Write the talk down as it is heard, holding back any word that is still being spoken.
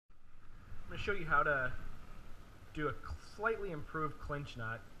to show you how to do a slightly improved clinch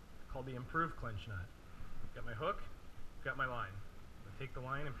knot called the Improved Clinch Knot. Got my hook, got my line. I take the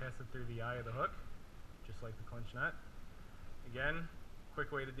line and pass it through the eye of the hook, just like the clinch knot. Again,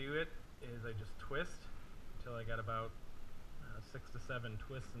 quick way to do it is I just twist until I got about 6 to 7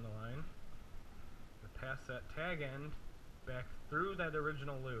 twists in the line. I pass that tag end back through that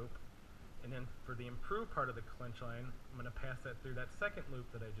original loop, and then for the improved part of the clinch line, I'm going to pass that through that second loop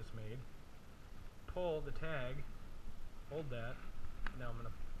that I just made, pull the tag, hold that, now I'm going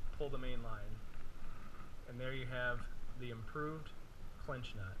to pull the main line. And there you have the Improved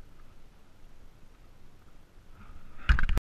Clinch Knot.